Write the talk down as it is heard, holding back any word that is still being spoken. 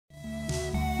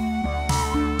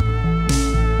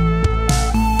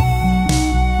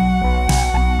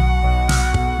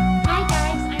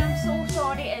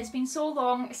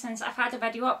since I've had a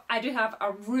video up, I do have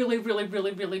a really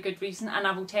good reason, and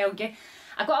I will tell you.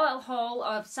 I got a little haul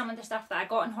of some of the stuff that I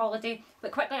got on holiday,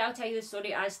 but quickly I'll tell you the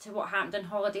story as to what happened on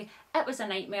holiday. It was a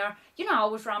nightmare. You know, I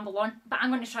always ramble on, but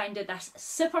I'm going to try and do this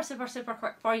super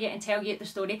quick for you and tell you the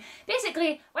story.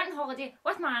 Basically, went on holiday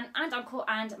with my aunt and uncle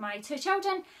and my 2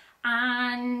 children,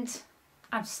 and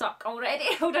I'm stuck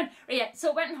already. Hold on. Right, yeah,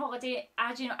 so went on holiday.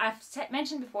 As you know, I've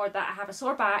mentioned before that I have a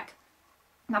sore back.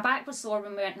 My back was sore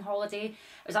when we went on holiday.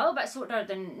 It was a little bit sore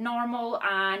than normal,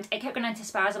 and it kept going into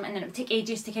spasm, and then it would take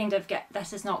ages to kind of get,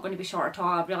 this is not going to be short at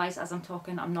all. I realise as I'm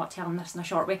talking I'm not telling this in a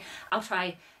short way. I'll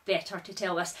try better to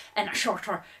tell this in a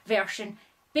shorter version.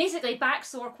 Basically, back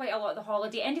sore quite a lot of the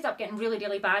holiday, ended up getting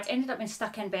really bad, ended up being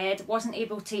stuck in bed, wasn't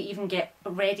able to even get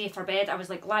ready for bed. I was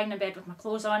like lying in bed with my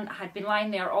clothes on. I had been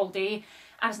lying there all day.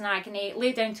 I was in agony,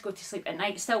 lay down to go to sleep at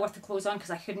night, still with the clothes on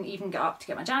because I couldn't even get up to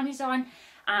get my jammies on.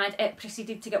 And it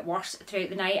proceeded to get worse throughout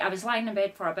the night. I was lying in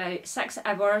bed for about 6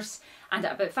 hours, and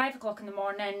at about 5 o'clock in the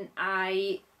morning,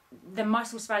 the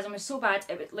muscle spasm was so bad,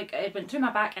 it went through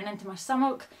my back and into my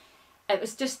stomach. It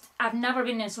was just, I've never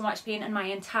been in so much pain in my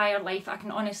entire life. I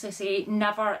can honestly say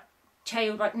never,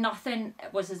 nothing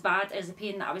was as bad as the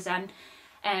pain that I was in.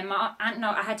 My aunt and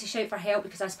I had to shout for help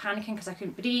because I was panicking because I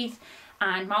couldn't breathe,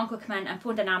 and my uncle came in and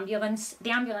phoned an ambulance.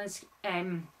 The ambulance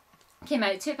came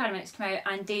out, 2 paramedics came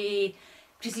out, and they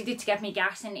proceeded to give me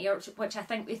gas and air, which I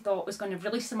think they thought was going to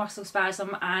release the muscle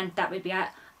spasm and that would be it.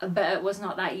 But it was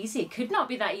not that easy. It could not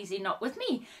be that easy, not with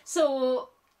me. So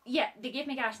yeah, they gave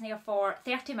me gas and air for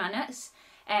 30 minutes.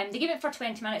 They gave it for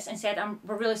 20 minutes and said,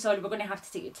 we're really sorry, we're going to have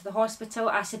to take you to the hospital.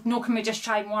 I said, no, can we just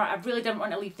try more? I really didn't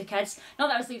want to leave the kids. Not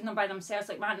that I was leaving them by themselves,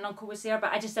 like my aunt and uncle was there,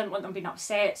 but I just didn't want them being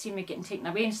upset, seeing me getting taken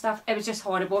away and stuff. It was just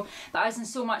horrible. But I was in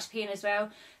so much pain as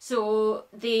well. So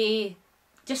they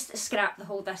just scrap the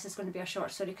whole, this is going to be a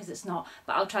short story because it's not,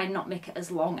 but I'll try and not make it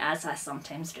as long as I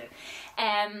sometimes do.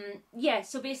 Yeah,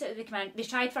 so basically they came in, they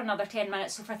tried for another 10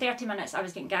 minutes, so for 30 minutes I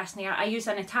was getting gas and air. I used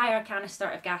an entire canister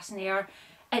of gas and air.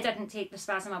 It didn't take the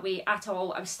spasm away at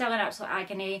all. I was still in absolute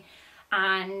agony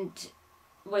and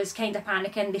was kind of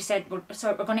panicking. They said, we're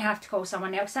going to have to call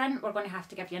someone else in, we're going to have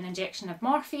to give you an injection of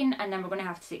morphine, and then we're going to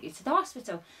have to take you to the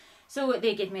hospital. So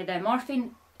they gave me the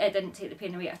morphine. It didn't take the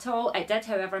pain away at all. It did,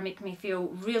 however, make me feel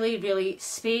really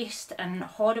spaced and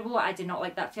horrible. I did not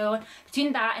like that feeling.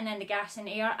 Between that and then the gas and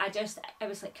air, it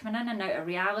was like coming in and out of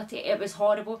reality. It was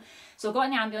horrible. So I got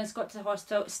in the ambulance, got to the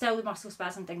hospital, still the muscle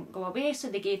spasm didn't go away, so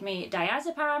they gave me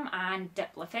diazepam and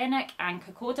diclofenac and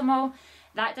cocodamol.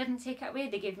 That didn't take it away.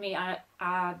 They gave me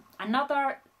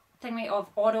another thing of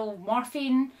oral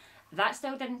morphine. That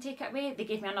still didn't take it away. They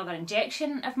gave me another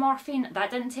injection of morphine. That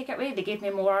didn't take it away. They gave me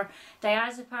more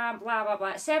diazepam, blah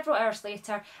blah. Several hours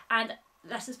later, and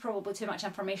this is probably too much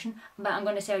information, but I'm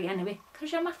going to tell you anyway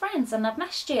because you're my friends and I've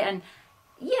missed you. And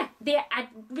yeah, they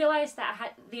realised that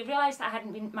I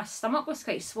hadn't been, my stomach was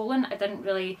quite swollen. I didn't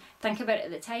really think about it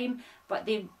at the time, but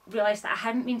they realised that I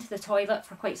hadn't been to the toilet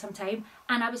for quite some time,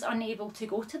 and I was unable to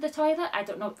go to the toilet. I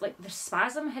don't know, like the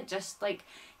spasm had just like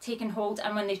taken hold,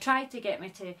 and when they tried to get me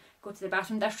to go to the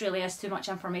bathroom, this really is too much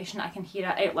information, I can hear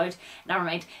it out loud, never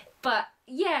mind. But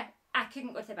yeah, I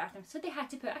couldn't go to the bathroom, so they had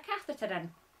to put a catheter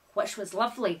in, which was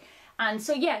lovely. And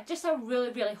so yeah, just a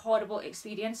really horrible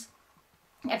experience.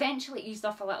 Eventually eased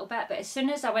off a little bit, but as soon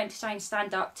as I went to try and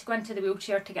stand up to go into the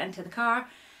wheelchair to get into the car,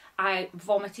 I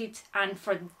vomited, and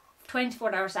for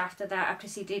 24 hours after that I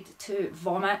proceeded to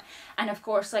vomit. And of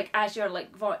course, like as your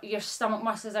stomach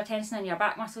muscles are tensing and your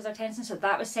back muscles are tensing, so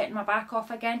that was setting my back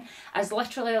off again. I was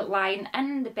literally lying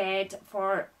in the bed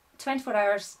for 24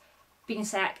 hours being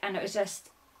sick, and it was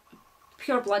just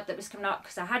pure blood that was coming up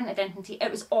because I hadn't had anything to eat. It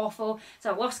was awful.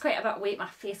 So I lost quite a bit of weight, my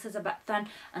face is a bit thin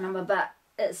and I'm a bit,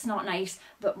 it's not nice,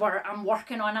 but I'm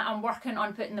working on it. I'm working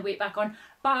on putting the weight back on.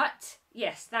 But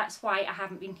yes, that's why I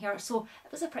haven't been here. So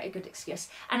it was a pretty good excuse.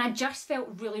 And I just felt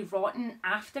really rotten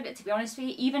after it, to be honest with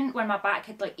you. Even when my back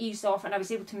had like eased off and I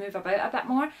was able to move about a bit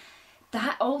more,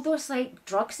 that all those like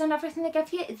drugs and everything they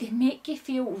give you, they make you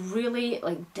feel really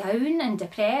like down and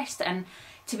depressed. And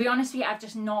to be honest with you, I've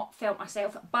just not felt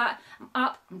myself. But I'm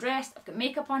up, I'm dressed, I've got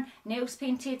makeup on, nails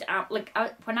painted.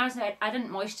 When I was out, I didn't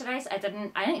moisturise. I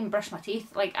didn't even brush my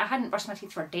teeth. Like I hadn't brushed my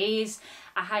teeth for days.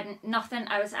 I hadn't nothing.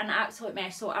 I was an absolute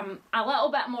mess. So I'm a little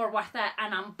bit more with it,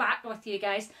 and I'm back with you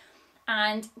guys.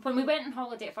 And when we went on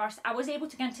holiday at first, I was able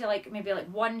to get into like maybe like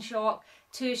 1 shop,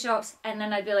 2 shops, and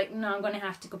then I'd be like, no, I'm going to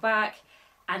have to go back.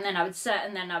 And then I would sit,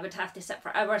 and then I would have to sit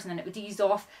for hours, and then it would ease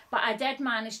off. But I did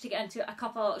manage to get into a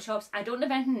couple of little shops. I don't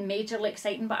have anything majorly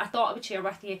exciting, but I thought I would share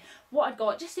with you what I'd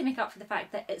got just to make up for the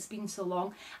fact that it's been so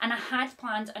long. And I had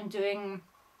planned on doing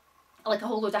like a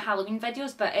whole load of Halloween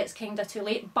videos, but it's kind of too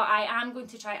late. But I am going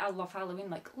to try. I love Halloween,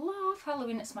 like love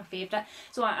Halloween, it's my favourite.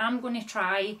 So I am going to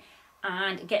try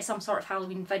and get some sort of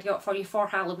Halloween video up for you for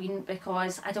Halloween,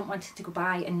 because I don't want it to go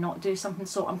by and not do something.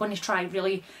 So I'm going to try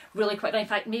really quickly. In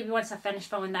fact, maybe once I finish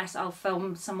filming this, I'll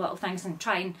film some little things and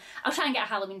I'll try and get a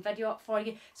Halloween video up for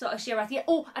you, so I'll share with you.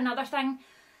 Oh, another thing,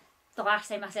 the last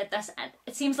time I said this, and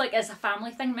it seems like it's a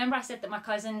family thing. Remember I said that my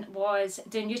cousin was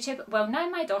doing YouTube? Well, now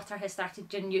my daughter has started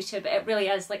doing YouTube. It really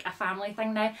is like a family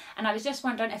thing now, and I was just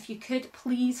wondering if you could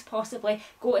please possibly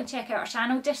go and check out her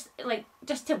channel,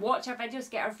 just to watch her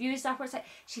videos, get her views upwards. Like,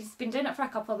 she's been doing it for a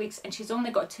couple of weeks and she's only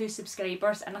got 2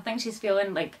 subscribers, and I think she's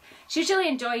feeling like she's really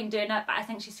enjoying doing it, but I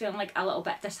think she's feeling like a little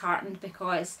bit disheartened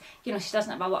because, you know, she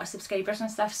doesn't have a lot of subscribers and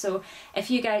stuff. So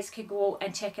if you guys could go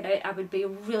and check it out, I would be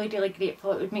really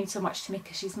grateful. It would mean so much to me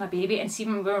because she's my baby. And see,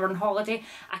 when we were on holiday,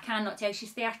 I cannot tell,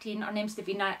 she's 13, her name's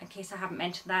Davina, in case I haven't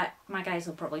mentioned that. My guys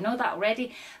will probably know that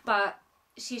already, but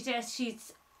she's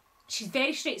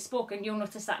very straight spoken. You'll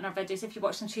notice that in her videos if you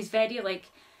watch them. She's very like,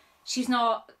 she's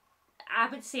not, I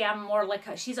would say I'm more like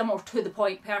she's a more to the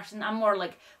point person. I'm more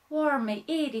like warmy,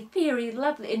 airy, fairy,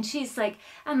 lovely, and she's like,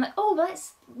 I'm like, oh,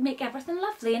 let's make everything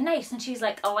lovely and nice, and she's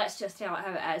like, oh, let's just tell it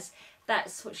how it is.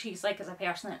 That's what she's like as a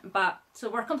person. But so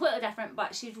we're completely different,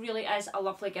 but she really is a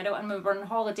lovely girl. And when we were on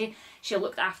holiday, she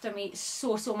looked after me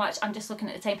so much. I'm just looking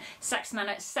at the time, 6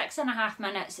 minutes, 6.5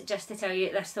 minutes just to tell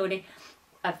you this story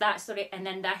of that story and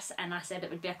then this, and I said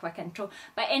it would be a quick intro.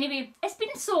 But anyway, it's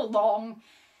been so long.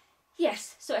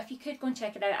 Yes, so if you could go and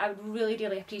check it out, I would really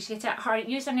appreciate it. Her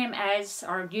username is,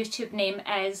 or YouTube name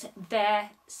is the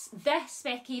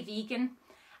Specky Vegan,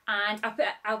 and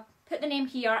I'll put the name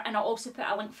here, and I'll also put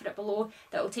a link for it below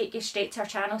that will take you straight to her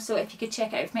channel. So if you could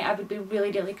check it out with me, I would be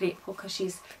really grateful, because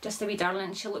she's just a wee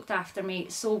darling. She looked after me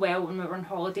so well when we were on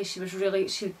holiday. She's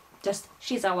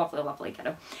a lovely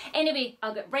girl. Anyway,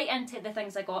 I'll get right into the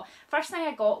things I got. First thing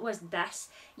I got was this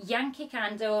Yankee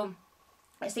Candle.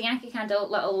 It's the Yankee Candle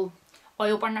little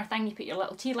oil burner thing. You put your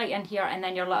little tea light in here and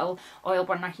then your little oil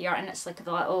burner here, and it's like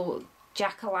the little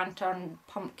jack-o'-lantern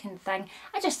pumpkin thing.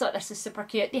 I just thought this was super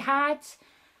cute. They had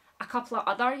a couple of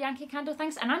other Yankee Candle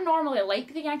things, and I normally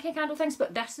like the Yankee Candle things,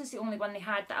 but this is the only one they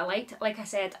had that I liked. Like I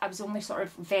said, I was only sort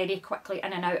of very quickly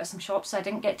in and out of some shops, so I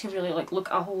didn't get to really like look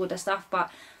at a whole load of stuff,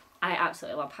 but I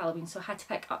absolutely love Halloween, so I had to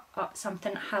pick up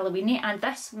something Halloweeny. And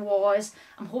this was,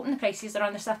 I'm hoping the prices are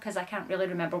on the stuff because I can't really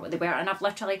remember what they were, and I've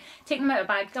literally taken them out of a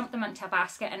bag, dumped them into a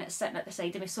basket, and it's sitting at the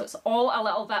side of me, so it's all a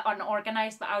little bit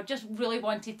unorganised. But I just really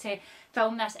wanted to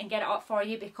film this and get it up for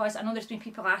you, because I know there's been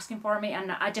people asking for me,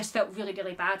 and I just felt really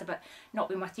bad about not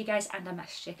being with you guys, and I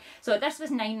missed you. So this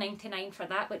was $9.99 for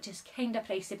that, which is kind of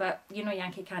pricey, but you know,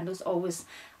 Yankee Candle's always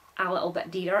a little bit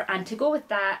dearer. And to go with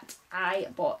that, I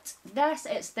bought this.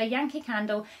 It's the Yankee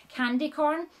Candle Candy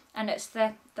Corn, and it's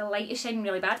the light is shining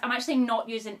really bad. I'm actually not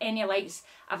using any lights.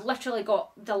 I've literally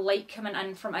got the light coming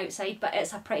in from outside, but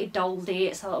it's a pretty dull day.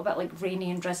 It's a little bit like rainy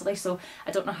and drizzly, so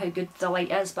I don't know how good the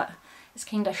light is, but it's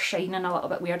kind of shining a little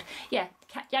bit weird. Yeah,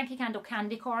 Yankee Candle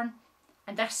Candy Corn,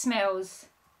 and this smells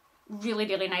really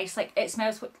nice. Like, it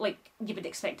smells like you would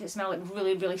expect it to smell, like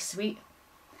really sweet.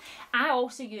 I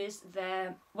also used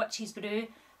the Witch's Brew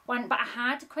one, but I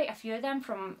had quite a few of them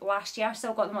from last year. I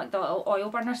still got them, like the little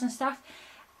oil burners and stuff.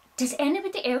 Does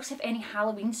anybody else have any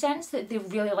Halloween scents that they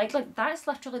really like? Like, that's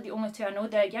literally the only two I know,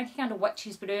 the Yankee Candle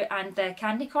Witch's Brew and the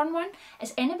Candy Corn one.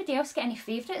 Does anybody else get any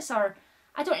favourites? Or,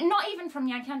 I don't, not even from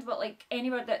Yankee Candle, but like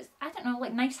anywhere that's, I don't know,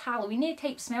 like nice Halloween-y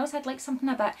type smells. I'd like something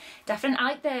a bit different. I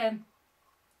like the,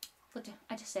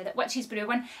 I just said it, Witch's Brew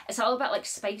one. It's a little bit like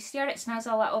spicier. It smells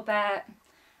a little bit,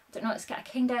 I don't know, it's got a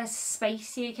kind of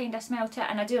spicy kind of smell to it,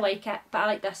 and I do like it, but I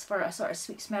like this for a sort of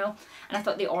sweet smell, and I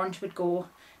thought the orange would go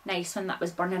nice when that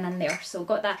was burning in there, so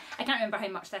got that. I can't remember how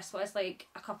much this was, like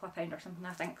a couple of pound or something,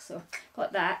 I think, so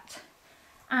got that.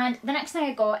 And the next thing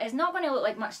I got is not going to look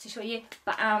like much to show you,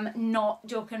 but I'm not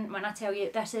joking when I tell you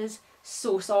this is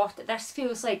so soft. This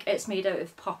feels like it's made out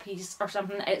of puppies or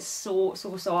something. It's so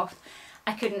soft.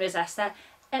 I couldn't resist it.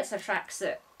 It's a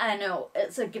tracksuit. I know,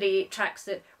 it's a grey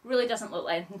tracksuit. Really doesn't look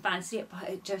like anything fancy, but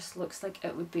it just looks like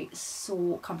it would be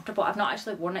so comfortable. I've not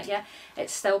actually worn it yet.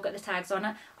 It's still got the tags on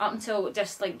it. Up until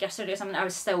just like yesterday or something, I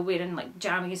was still wearing like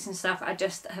jammies and stuff. I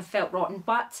just have felt rotten,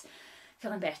 but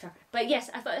feeling better. But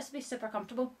yes, I thought this would be super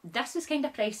comfortable. This was kind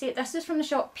of pricey. This is from the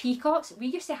shop Peacocks. We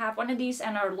used to have one of these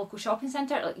in our local shopping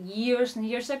centre like years and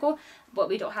years ago, but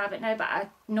we don't have it now, but I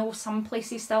know some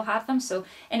places still have them. So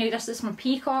anyway, this is from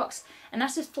Peacocks, and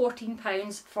this is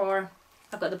 £14 for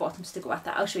I've got the bottoms to go with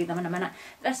it. I'll show you them in a minute.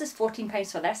 This is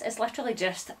 £14 for this. It's literally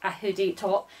just a hoodie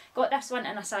top. Got this one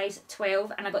in a size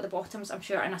 12 and I got the bottoms, I'm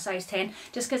sure, in a size 10.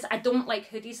 Just because I don't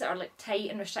like hoodies that are like tight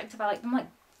and restrictive. I like them like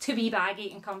to be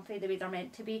baggy and comfy the way they're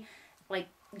meant to be. Like,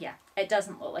 yeah, it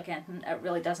doesn't look like anything, it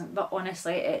really doesn't, but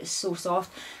honestly it is so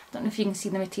soft. I don't know if you can see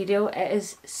the material, it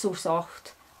is so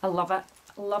soft. I love it.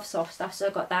 I love soft stuff, so I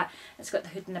got that. It's got the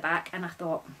hood in the back and I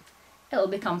thought it'll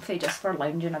be comfy just for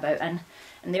lounging about in.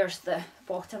 And there's the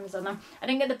bottoms on them. I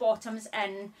didn't get the bottoms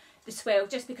in the 12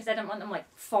 just because I didn't want them like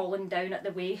falling down at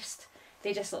the waist.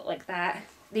 They just look like that.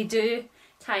 They do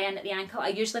tie in at the ankle. I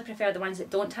usually prefer the ones that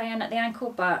don't tie in at the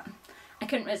ankle, but I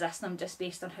couldn't resist them just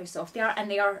based on how soft they are. And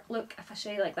they are, look, if I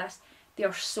show you like this, they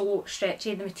are so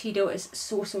stretchy. The material is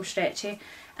so stretchy.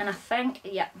 And I think,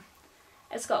 yeah,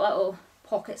 it's got little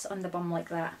pockets on the bum like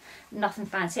that. Nothing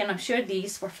fancy. And I'm sure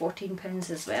these were £14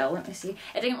 as well. Let me see.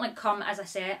 It didn't like come as a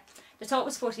set. The top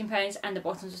was £14 and the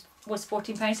bottom was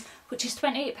 £14, which is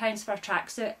 £28 for a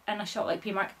tracksuit in a shop like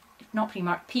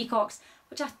Peacocks,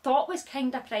 which I thought was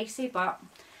kind of pricey, but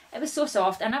it was so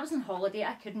soft and I was on holiday,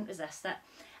 I couldn't resist it.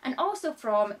 And also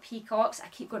from Peacocks, I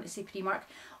keep going to say Primark,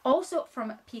 also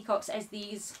from Peacocks is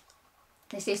these,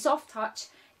 they say soft touch.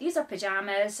 These are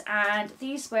pyjamas and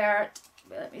these were,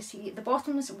 let me see, the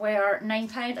bottoms were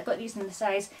 £9. I got these in the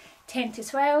size 10 to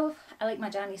 12. I like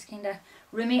my jammies kind of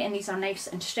roomy and these are nice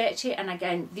and stretchy, and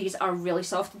again these are really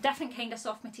soft. Different kind of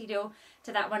soft material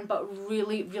to that one, but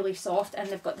really soft, and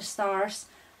they've got the stars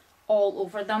all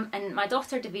over them. And my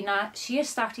daughter Davina, she has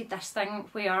started this thing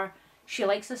where she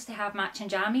likes us to have matching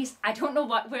jammies. I don't know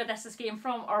where this has came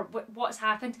from or what's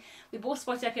happened. We both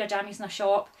spotted a pair of jammies in a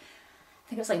shop.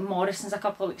 I think it was like Morrison's a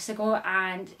couple of weeks ago,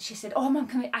 and she said, "Oh Mum,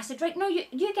 can we?" I said, "Right, no,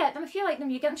 you get them. If you like them,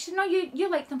 you get them." She said, "No,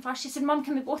 you like them first." She said, "Mum,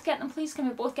 can we both get them, please? Can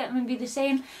we both get them and be the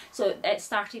same?" So it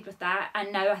started with that,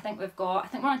 and now I think we're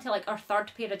on to like our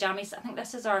third pair of jammies. I think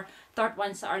this is our third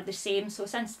ones that are the same. So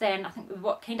since then, I think we've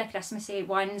got kind of Christmassy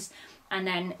ones, and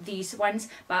then these ones.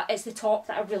 But it's the top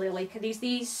that I really like of these.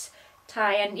 These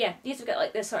tie in, yeah, these have got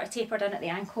like this sort of tapered in at the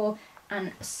ankle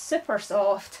and super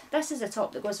soft. This is the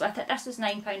top that goes with it. This was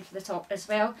 £9 for the top as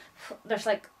well. There's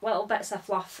like little bits of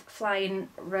fluff flying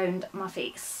round my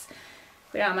face.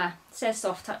 Where am I? It says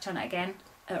soft touch on it again.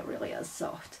 It really is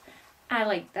soft. I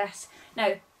like this.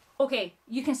 Now, okay,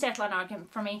 you can settle an argument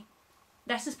for me.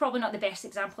 This is probably not the best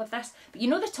example of this, but you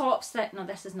know the tops that, no,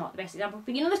 this is not the best example,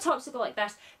 but you know the tops that go like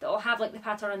this, that will have like the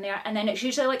pattern on there, and then it's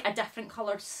usually like a different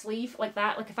coloured sleeve like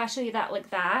that. Like if I show you that like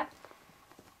that,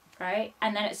 right,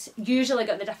 and then it's usually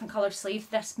got the different coloured sleeve.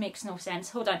 This makes no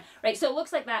sense. Hold on. Right, so it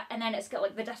looks like that, and then it's got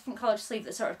like the different coloured sleeve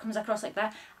that sort of comes across like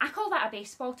that. I call that a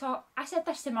baseball top. I said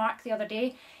this to Mark the other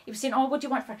day. He was saying, "Oh, what do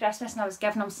you want for Christmas?" And I was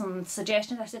giving him some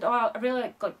suggestions. I said, "Oh, I really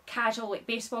like casual like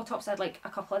baseball tops. I'd like a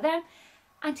couple of them."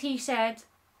 And he said,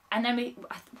 and then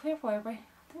where were we? I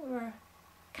think we were,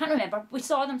 can't remember. We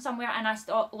saw them somewhere and I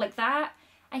said, "Oh, like that?"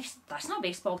 I said, "That's not a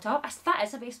baseball top." I said, "That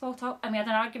is a baseball top." And we had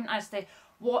an argument as to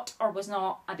what or was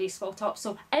not a baseball top.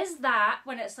 So is that,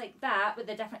 when it's like that with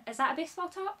the different, is that a baseball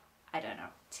top? I don't know.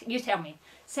 You tell me.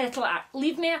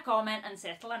 Leave me a comment and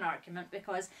settle an argument,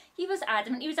 because he was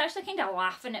adamant. He was actually kind of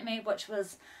laughing at me, which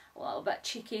was a little bit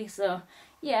cheeky. So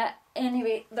yeah,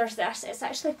 anyway, there's this. It's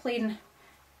actually plain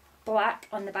black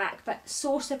on the back, but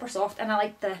so super soft, and I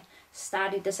like the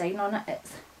starry design on it.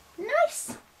 It's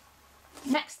nice.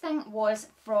 Next thing was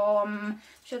from, I'm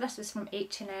sure this was from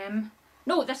H&M.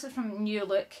 No, this was from New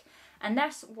Look, and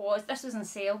this was on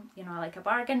sale. You know, I like a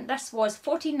bargain. This was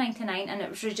 $14.99 and it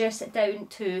was reduced down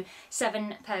to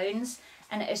 £7,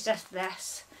 and it is just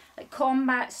this like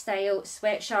combat style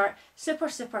sweatshirt, super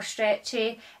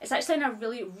stretchy. It's actually in a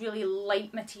really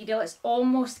light material. It's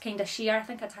almost kind of sheer. I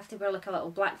think I'd have to wear like a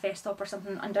little black vest top or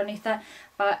something underneath it,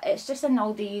 but it's just in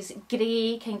all these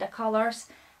grey kind of colours.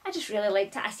 I just really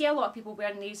liked it. I see a lot of people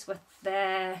wearing these with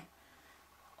the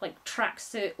like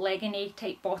tracksuit leggingy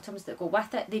type bottoms that go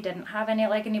with it. They didn't have any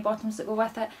leggingy bottoms that go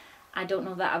with it. I don't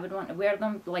know that I would want to wear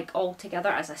them like all together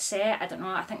as a set. I don't know.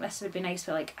 I think this would be nice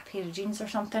with like a pair of jeans or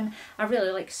something. I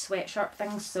really like sweatshirt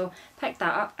things, so picked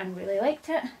that up and really liked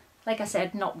it. Like I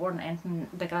said, not worn anything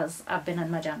because I've been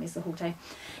in my jammies the whole time.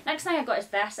 Next thing I got is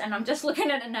this, and I'm just looking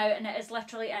at it now and it is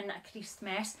literally in a creased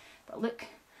mess. But look,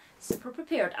 super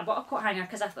prepared. I bought a coat hanger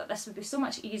because I thought this would be so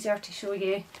much easier to show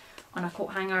you on a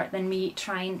coat hanger than me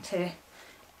trying to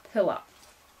pull up.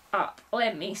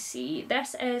 Let me see.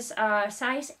 This is a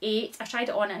size 8. I tried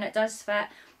it on and it does fit.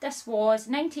 This was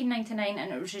 $19.99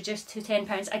 and it was reduced to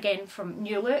 £10, again from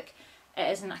New Look.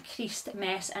 It is in a creased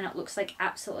mess and it looks like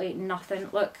absolutely nothing.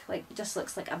 Look, like it just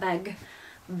looks like a big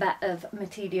bit of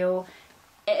material.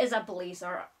 It is a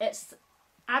blazer. It's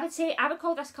I would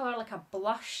call this colour like a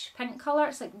blush pink colour.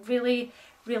 It's like really,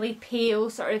 really pale,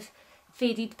 sort of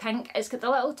faded pink. It's got the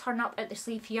little turn up at the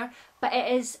sleeve here, but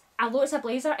it is, although it's a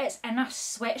blazer, it's in a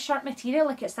sweatshirt material.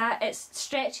 Like it's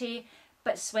stretchy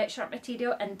but sweatshirt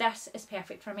material, and this is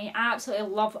perfect for me. I absolutely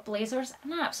love blazers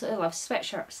and I absolutely love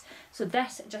sweatshirts, so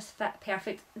this just fit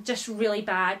perfect. Just really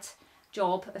bad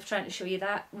job of trying to show you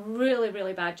that. Really,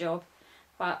 really bad job,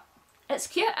 but it's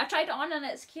cute. I tried it on and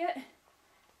it's cute,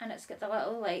 and it's got the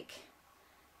little like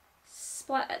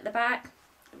split at the back.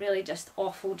 Really just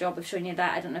awful job of showing you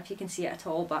that. I don't know if you can see it at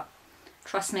all, but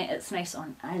trust me, it's nice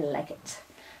on. I like it.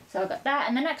 So I got that,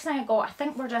 and the next thing I got, I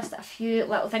think were just a few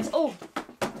little things. Oh,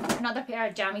 another pair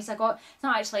of jammies I got. It's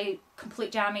not actually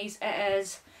complete jammies, it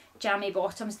is jammy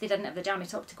bottoms. They didn't have the jammy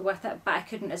top to go with it, but I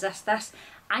couldn't resist this.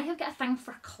 I have got a thing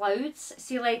for clouds.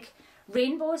 See, like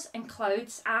rainbows and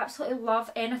clouds. I absolutely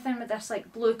love anything with this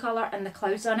like blue colour and the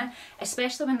clouds on it,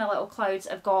 especially when the little clouds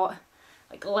have got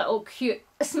like little cute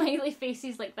smiley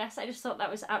faces like this. I just thought that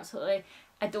was absolutely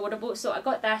adorable. So I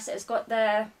got this. It's got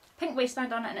the pink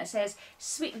waistband on it and it says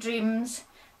Sweet Dreams.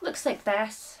 Looks like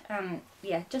this.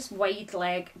 Yeah, just wide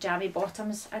leg jammy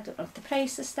bottoms. I don't know if the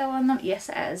price is still on them. Yes,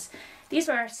 it is. These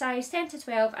were size 10 to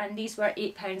 12 and these were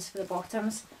 £8 for the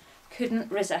bottoms.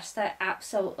 Couldn't resist it.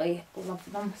 Absolutely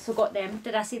love them. So got them.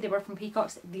 Did I say they were from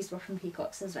Peacocks? These were from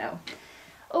Peacocks as well.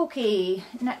 Okay,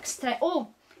 next. Oh,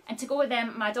 and to go with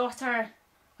them, my daughter,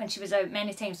 when she was out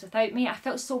many times without me, I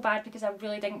felt so bad because I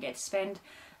really didn't get to spend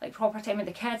like proper time with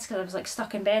the kids because I was like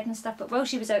stuck in bed and stuff. But while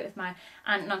she was out with my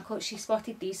aunt and uncle, she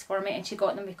spotted these for me and she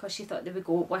got them because she thought they would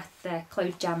go with the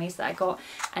cloud jammies that I got,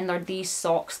 and they're these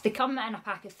socks. They come in a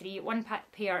pack of 3. One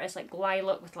pair is like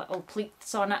lilac with little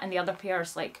pleats on it, and the other pair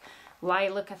is like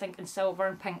lilac, I think, and silver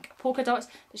and pink polka dots.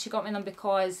 But she got me them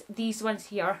because these ones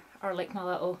here are like my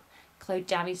little cloud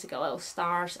jammies. They got little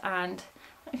stars, and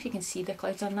I don't know if you can see the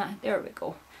clouds on that. There we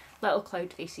go. Little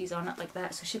cloud faces on it like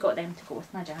that. So she got them to go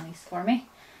with my jammies for me.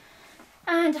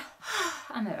 And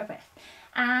I'm out of breath.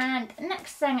 And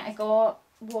next thing I got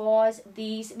was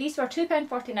these. These were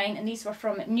 £2.49 and these were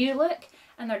from New Look,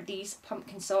 and they're these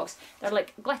pumpkin socks. They're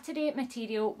like glittery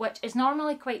material, which is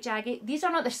normally quite jaggy. These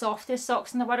are not the softest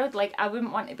socks in the world. Like, I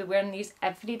wouldn't want to be wearing these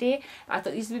every day, but I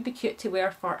thought these would be cute to wear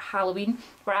for Halloween.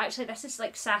 Where actually this is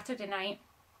like Saturday night.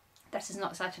 This is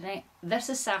not Saturday night, this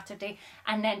is Saturday,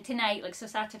 and then tonight, like so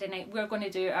Saturday night, we're going to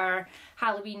do our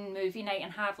Halloween movie night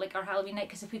and have like our Halloween night,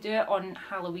 because if we do it on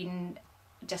Halloween,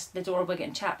 just the door will be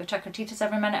getting chat with trick-or-treaters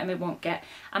every minute and we won't get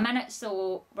a minute,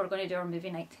 so we're going to do our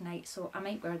movie night tonight. So I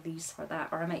might wear these for that,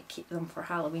 or I might keep them for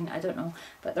Halloween, I don't know,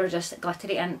 but they're just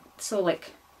glittery, and so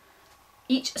like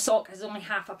each sock is only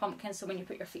half a pumpkin, so when you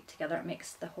put your feet together it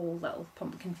makes the whole little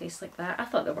pumpkin face like that. I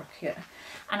thought they were cute.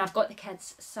 And I've got the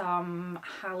kids some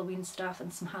Halloween stuff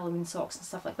and some Halloween socks and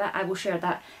stuff like that. I will share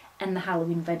that in the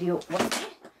Halloween video with me.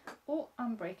 Oh,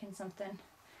 I'm breaking something.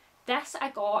 This I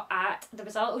got at, there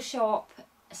was a little shop,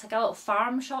 it's like a little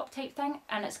farm shop type thing,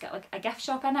 and it's got like a gift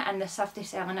shop in it, and the stuff they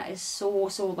sell in it is so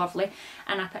lovely.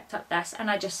 And I picked up this and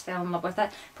I just fell in love with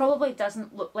it. Probably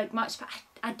doesn't look like much, but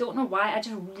I don't know why, I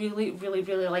just really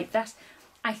like this.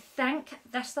 I think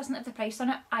this doesn't have the price on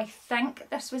it. I think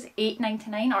this was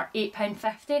 £8.99 or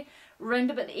 £8.50,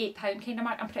 round about the £8 kind of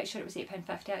mark. I'm pretty sure it was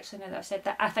 £8.50 actually, now that I've said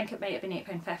that. I think it might have been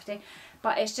 £8.50,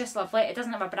 but it's just lovely. It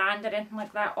doesn't have a brand or anything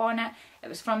like that on it. It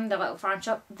was from the little farm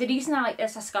shop. The reason I like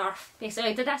this, a scarf,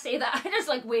 basically. Did I say that? I just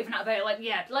like waving it about like,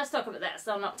 yeah, let's talk about this.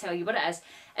 I'll not tell you what it is.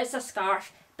 It's a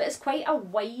scarf, but it's quite a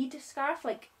wide scarf,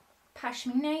 like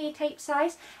pashmina type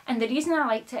size, and the reason I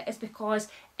liked it is because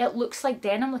it looks like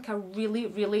denim, like a really,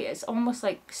 it's almost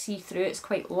like see-through. It's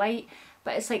quite light,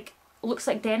 but it's like, looks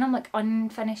like denim, like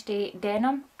unfinished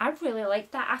denim. I really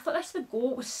liked that. I thought this would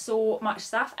go with so much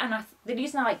stuff, and the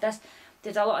reason I like this,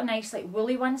 there's a lot of nice like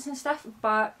woolly ones and stuff,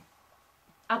 but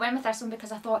I went with this one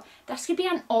because I thought this could be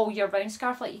an all year round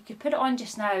scarf. Like, you could put it on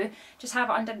just now, just have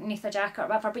it underneath a jacket or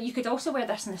whatever, but you could also wear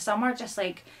this in the summer, just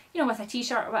like, you know, with a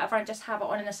t-shirt or whatever, and just have it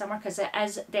on in the summer, because it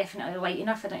is definitely light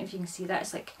enough. I don't know if you can see that,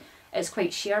 it's like, it's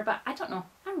quite sheer, but I don't know,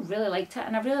 I really liked it,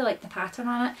 and I really like the pattern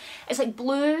on it. It's like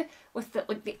blue with the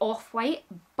like the off-white,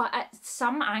 but at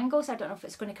some angles, I don't know if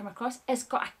it's going to come across, it's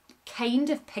got a kind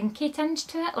of pinky tinge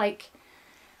to it, like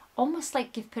almost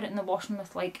like you've put it in the washing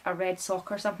with like a red sock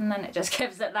or something, and it just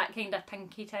gives it that kind of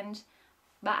pinky tinge.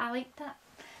 But I liked that.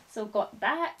 So got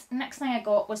that. Next thing I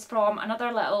got was from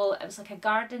another little, it was like a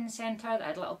garden centre that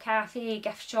had a little cafe,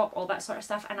 gift shop, all that sort of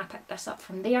stuff, and I picked this up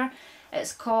from there.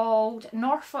 It's called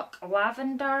Norfolk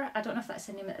Lavender. I don't know if that's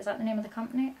the name, is that the name of the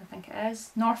company? I think it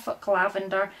is. Norfolk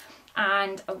Lavender.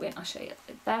 And oh wait, I'll show you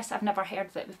this. I've never heard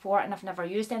of it before, and I've never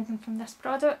used anything from this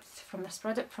brand.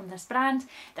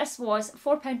 This was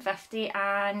 £4.50,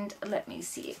 and let me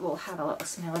see, we'll have a little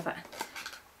smell of it.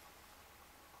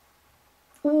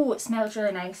 Oh, it smells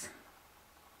really nice.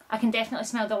 I can definitely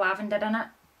smell the lavender in it.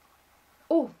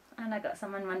 Oh, and I got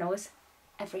some in my nose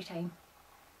every time.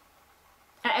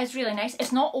 It is really nice.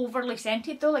 It's not overly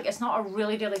scented though, like it's not a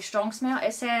really, really strong smell.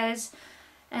 It says,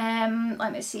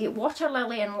 let me see, water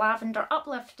lily and lavender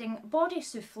uplifting body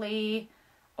souffle,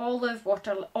 olive,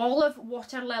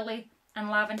 water lily and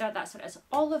lavender. That's what it is,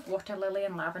 olive, water lily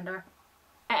and lavender.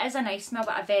 It is a nice smell,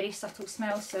 but a very subtle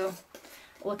smell, so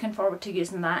looking forward to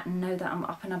using that now that I'm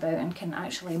up and about and can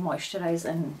actually moisturise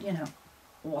and, you know,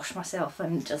 wash myself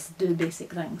and just do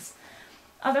basic things.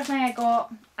 Other thing I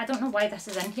got, I don't know why this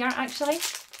is in here actually.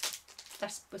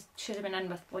 This should have been in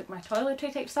with like my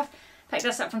toiletry type stuff. Picked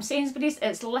this up from Sainsbury's.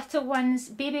 It's Little Ones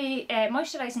baby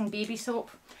moisturising baby soap.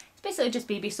 It's basically just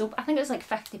baby soap. I think it's like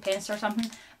 50p or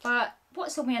something. But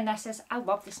what sold me in this is I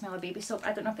love the smell of baby soap.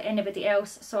 I don't know if anybody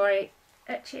else, sorry,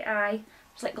 itchy eye.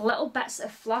 There's like little bits of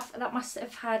fluff. That must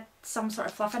have had some sort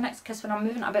of fluff in it, because when I'm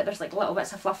moving it about there's like little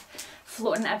bits of fluff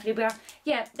floating everywhere.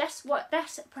 Yeah, this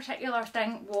particular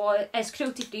thing is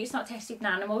cruelty free. It's not tested in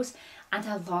animals, and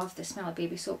I love the smell of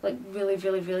baby soap. Like really,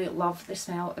 really, really love the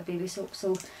smell of baby soap.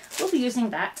 So we'll be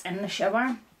using that in the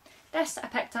shower. This I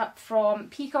picked up from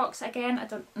Peacocks again. I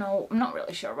don't know, I'm not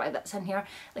really sure why that's in here.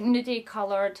 Like nude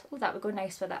coloured. Oh, that would go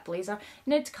nice with that blazer.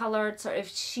 Nude coloured, sort of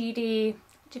sheedy.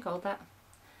 What do you call that?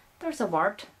 There's a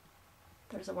word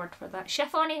for that.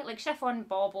 Chiffony, like chiffon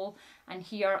bauble, and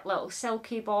here little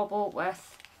silky bauble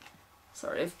with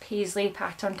sort of paisley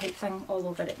pattern type thing all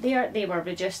over it there. They were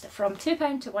reduced from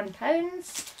 £2 to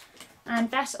 £1.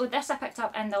 And this I picked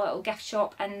up in the little gift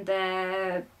shop in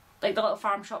the little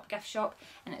farm shop gift shop,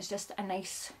 and it's just a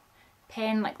nice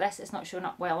pen like this. It's not showing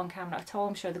up well on camera at all.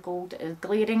 I'm sure the gold is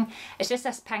glaring. It's just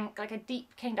this pink, like a deep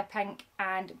kind of pink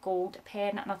and gold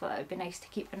pen, and I thought that would be nice to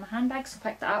keep in my handbag, so I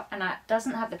picked that up. And it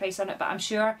doesn't have the price on it, but I'm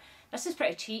sure this is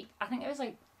pretty cheap. I think it was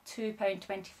like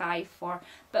 £2.25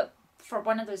 but for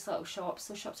one of those little shops.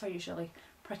 Those shops are usually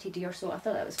pretty dear, so I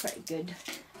thought that was pretty good.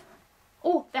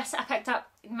 Oh, this I picked up,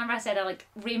 remember I said I like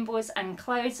rainbows and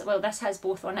clouds? Well, this has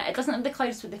both on it. It doesn't have the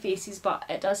clouds with the faces, but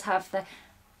it does have the,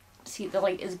 see, the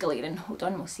light is glaring. Hold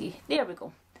on, we'll see. There we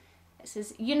go. It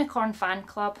says Unicorn Fan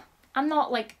Club. I'm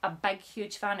not like a big,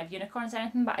 huge fan of unicorns or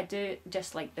anything, but I do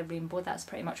just like the rainbow. That's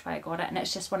pretty much why I got it. And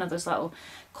it's just one of those little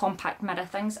compact mirror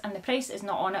things. And the price is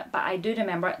not on it, but I do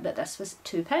remember that this was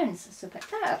 £2. So pick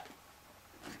that up.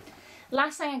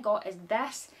 Last thing I got is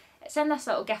this. It's in this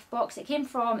little gift box. It came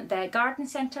from the garden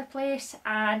centre place,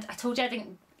 and I told you I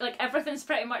didn't, like, everything's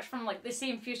pretty much from like the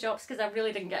same few shops because I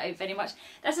really didn't get out very much.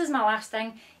 This is my last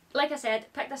thing. Like I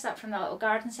said, picked this up from the little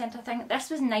garden centre thing. This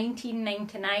was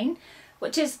 £19.99,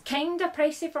 which is kind of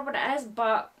pricey for what it is,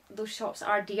 but those shops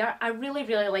are dear. I really,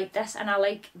 really like this, and I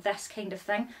like this kind of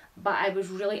thing, but I was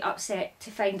really upset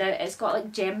to find out it's got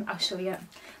like gem. I'll show you it.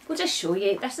 We'll just show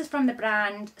you. This is from the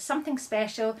brand Something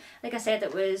Special. Like I said,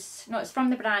 it's from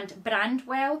the brand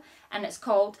Brandwell, and it's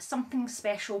called Something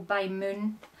Special by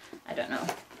Moon. I don't know.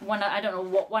 I don't know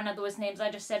what one of those names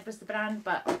I just said was the brand,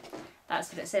 but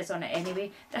that's what it says on it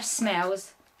anyway. This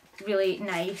smells really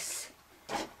nice.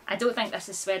 I don't think this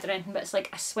is suede or anything, but it's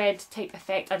like a suede type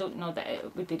effect. I don't know that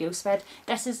it would be real suede.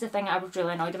 This is the thing I was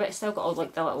really annoyed about. It's still got all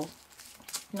like the little,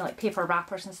 you know, like paper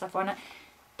wrappers and stuff on it.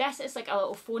 This is like a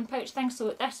little phone pouch thing,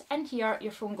 so this in here,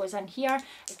 your phone goes in here.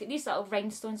 It's got these little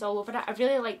rhinestones all over it. I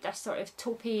really like this sort of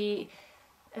taupey,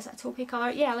 is it a taupey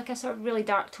colour? Yeah, like a sort of really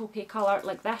dark taupey colour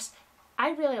like this.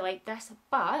 I really like this,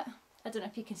 but I don't know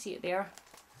if you can see it there.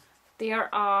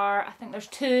 There are, I think there's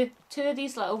two of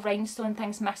these little rhinestone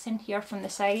things missing here from the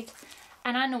side.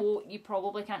 And I know you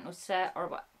probably can't notice it or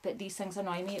what, but these things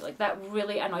annoy me. Like, that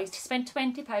really annoys. To spend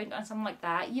 £20 on something like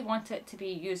that, you want it to be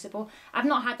usable. I've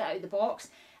not had that out of the box,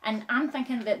 and I'm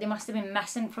thinking that they must have been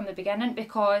missing from the beginning,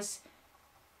 because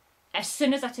as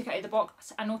soon as I took it out of the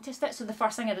box, I noticed it. So the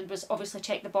first thing I did was obviously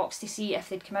check the box to see if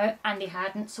they'd come out, and they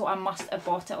hadn't. So I must have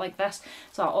bought it like this.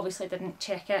 So I obviously didn't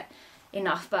check it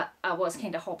enough, but I was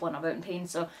kind of hobbling about in pain.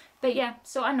 So, but yeah,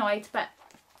 so annoyed. But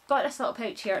got this little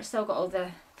pouch here. It's still got all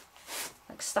the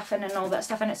like stuffing and all that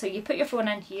stuff in it. So you put your phone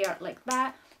in here like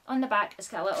that. On the back, it's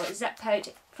got a little zip pouch.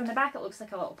 From the back, it looks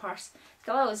like a little purse. It's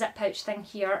got a little zip pouch thing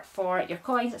here for your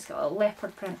coins. It's got a little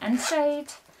leopard print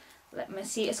inside. let me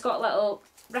see, it's got a little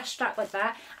wrist strap like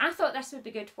that. I thought this would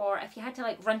be good for if you had to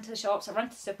like run to the shops or run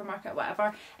to the supermarket or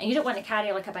whatever, and you don't want to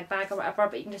carry like a big bag or whatever,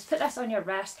 but you can just put this on your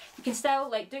wrist. You can still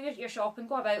like do your shopping,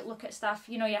 go about, look at stuff,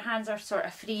 you know, your hands are sort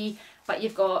of free, but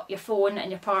you've got your phone and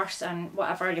your purse and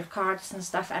whatever, your cards and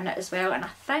stuff in it as well. And I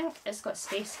think it's got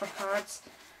space for cards,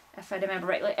 if I remember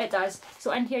rightly. It does.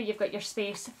 So in here you've got your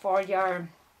space for your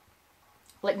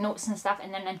like notes and stuff,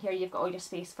 and then in here you've got all your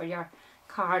space for your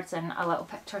cards and a little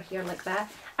picture here like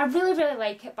that. I really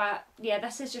like it, but yeah,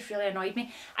 this has just really annoyed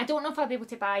me. I don't know if I'll be able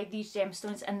to buy these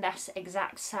gemstones in this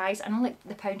exact size. I know like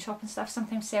the pound shop and stuff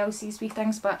sometimes sells these wee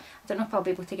things, but I don't know if I'll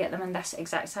be able to get them in this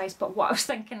exact size. But what I was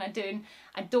thinking of doing,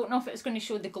 I don't know if it's going to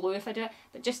show the glow if I do it,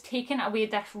 but just taking away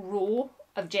this row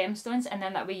of gemstones, and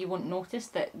then that way you won't notice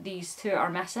that these two are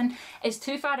missing. It's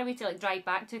too far away to like drive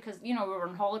back to, because you know we were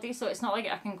on holiday, so it's not like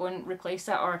I can go and replace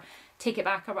it or take it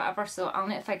back or whatever. So I'll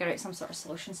need to figure out some sort of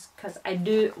solutions, because I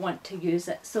do want to use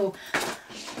it. So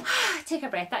take a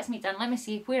breath, that's me done. Let me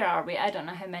see, where are we? I don't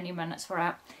know how many minutes we're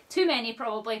at. Too many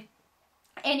probably.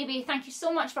 Anyway, thank you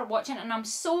so much for watching, and I'm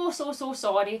so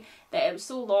sorry that it was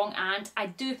so long, and I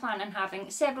do plan on having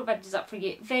several videos up for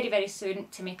you very soon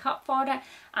to make up for it.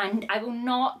 And I will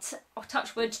not, oh,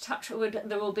 touch wood,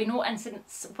 there will be no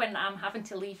incidents when I'm having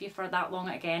to leave you for that long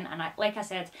again. And like I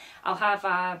said, I'll have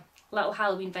a little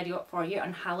Halloween video up for you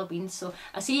on Halloween. So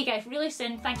I'll see you guys really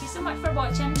soon. Thank you so much for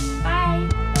watching. Bye.